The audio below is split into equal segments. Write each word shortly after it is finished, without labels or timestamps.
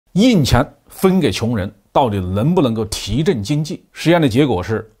印钱分给穷人到底能不能够提振经济？实验的结果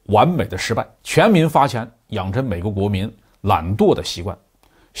是完美的失败。全民发钱，养成美国国民懒惰的习惯，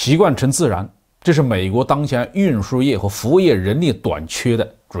习惯成自然，这是美国当前运输业和服务业人力短缺的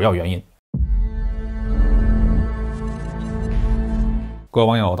主要原因。各位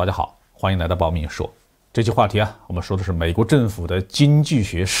网友，大家好，欢迎来到包明说。这期话题我们说的是美国政府的经济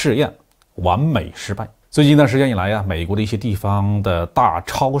学试验完美失败。最近一段时间以来美国的一些地方的大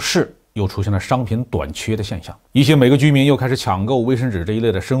超市又出现了商品短缺的现象，一些美国居民又开始抢购卫生纸这一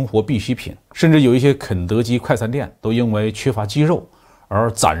类的生活必需品，甚至有一些肯德基快餐店都因为缺乏鸡肉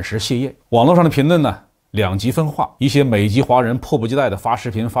而暂时歇业。网络上的评论两极分化，一些美籍华人迫不及待的发视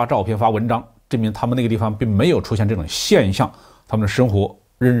频、发照片、发文章，证明他们那个地方并没有出现这种现象，他们的生活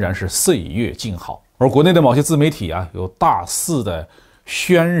仍然是岁月静好。而国内的某些自媒体有大肆的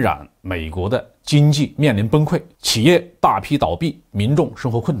渲染美国的经济面临崩溃，企业大批倒闭，民众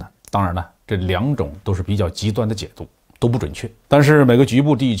生活困难。当然这两种都是比较极端的解读，都不准确。但是每个局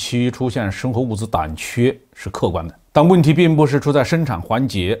部地区出现生活物资短缺是客观的，但问题并不是出在生产环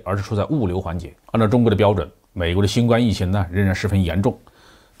节，而是出在物流环节。按照中国的标准，美国的新冠疫情仍然十分严重，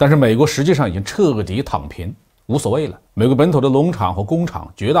但是美国实际上已经彻底躺平，无所谓了。美国本土的农场和工厂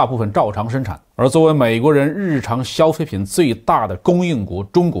绝大部分照常生产，而作为美国人日常消费品最大的供应国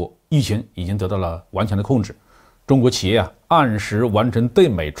中国，疫情已经得到了完全的控制。中国企业按时完成对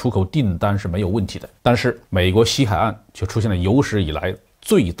美出口订单是没有问题的，但是美国西海岸却出现了有史以来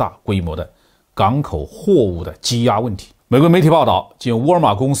最大规模的港口货物的积压问题。美国媒体报道，仅沃尔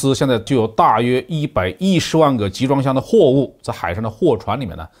玛公司现在就有大约110万个集装箱的货物在海上的货船里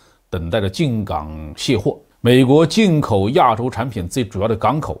面等待着进港卸货。美国进口亚洲产品最主要的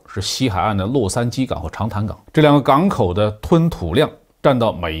港口是西海岸的洛杉矶港和长滩港，这两个港口的吞吐量占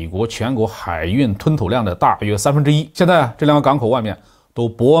到美国全国海运吞吐量的大约1/3。现在这两个港口外面都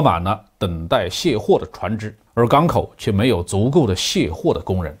泊满了等待卸货的船只，而港口却没有足够的卸货的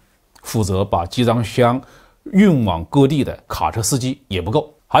工人，负责把集装箱运往各地的卡车司机也不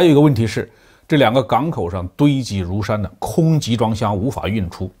够。还有一个问题是，这两个港口上堆积如山的空集装箱无法运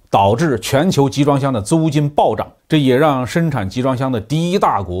出，导致全球集装箱的租金暴涨，这也让生产集装箱的第一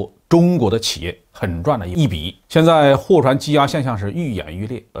大国中国的企业很赚了一笔。现在货船积压现象是愈演愈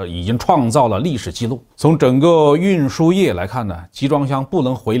烈，已经创造了历史记录。从整个运输业来看集装箱不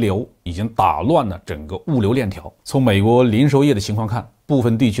能回流，已经打乱了整个物流链条。从美国零售业的情况看，部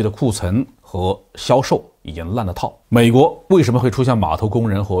分地区的库存和销售已经烂了套。美国为什么会出现码头工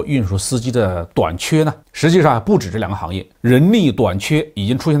人和运输司机的短缺呢？实际上不止这两个行业，人力短缺已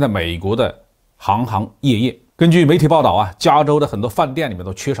经出现在美国的行行业业。根据媒体报道加州的很多饭店里面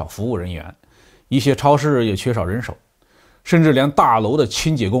都缺少服务人员，一些超市也缺少人手，甚至连大楼的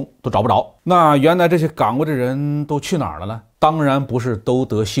清洁工都找不着。那原来这些岗位的人都去哪儿了呢？当然不是都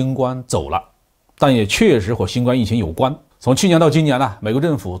得新冠走了，但也确实和新冠疫情有关。从去年到今年美国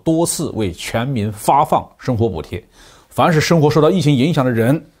政府多次为全民发放生活补贴，凡是生活受到疫情影响的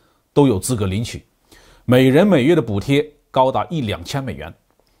人都有资格领取，每人每月的补贴高达1-2千美元。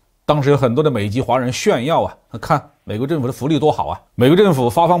当时有很多的美籍华人炫耀看美国政府的福利多好美国政府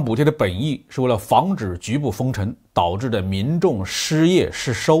发放补贴的本意是为了防止局部封城导致的民众失业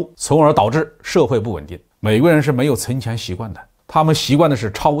失收，从而导致社会不稳定。美国人是没有存钱习惯的，他们习惯的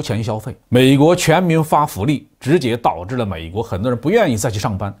是超前消费。美国全民发福利直接导致了美国很多人不愿意再去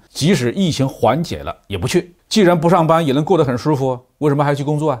上班，即使疫情缓解了也不去。既然不上班也能过得很舒服，为什么还去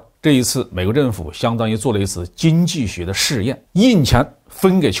工作这一次美国政府相当于做了一次经济学的试验，印钱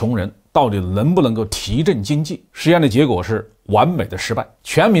分给穷人到底能不能够提振经济？实验的结果是完美的失败。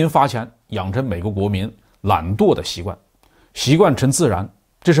全民发钱，养成美国国民懒惰的习惯，习惯成自然，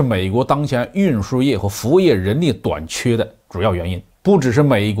这是美国当前运输业和服务业人力短缺的主要原因。不只是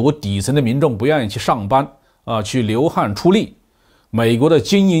美国底层的民众不愿意去上班去流汗出力，美国的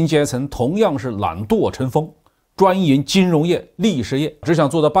精英阶层同样是懒惰成风，专营金融业、历史业，只想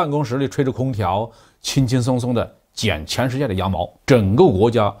坐在办公室里吹着空调，轻轻松松的剪全世界的羊毛。整个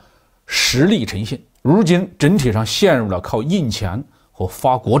国家实力呈现，如今整体上陷入了靠印钱和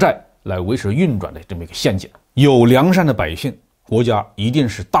发国债来维持运转的这么一个陷阱。有良善的百姓，国家一定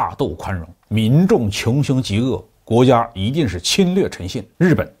是大度宽容；民众穷凶极恶，国家一定是侵略诚信。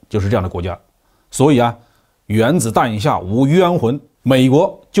日本就是这样的国家，所以原子弹下无冤魂。美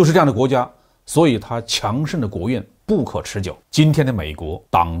国就是这样的国家，所以它强盛的国运不可持久。今天的美国，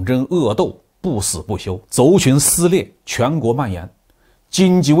党争恶斗不死不休，族群撕裂全国蔓延，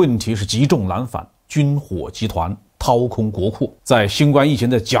经济问题是积重难返，军火集团掏空国库。在新冠疫情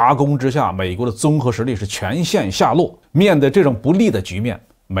的夹攻之下，美国的综合实力是全线下落。面对这种不利的局面，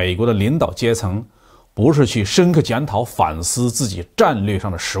美国的领导阶层不是去深刻检讨反思自己战略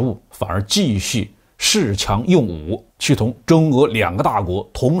上的失误，反而继续恃强用武，去同中俄2个大国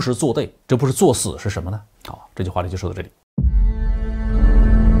同时作对，这不是作死是什么呢？好，这期话题就说到这里。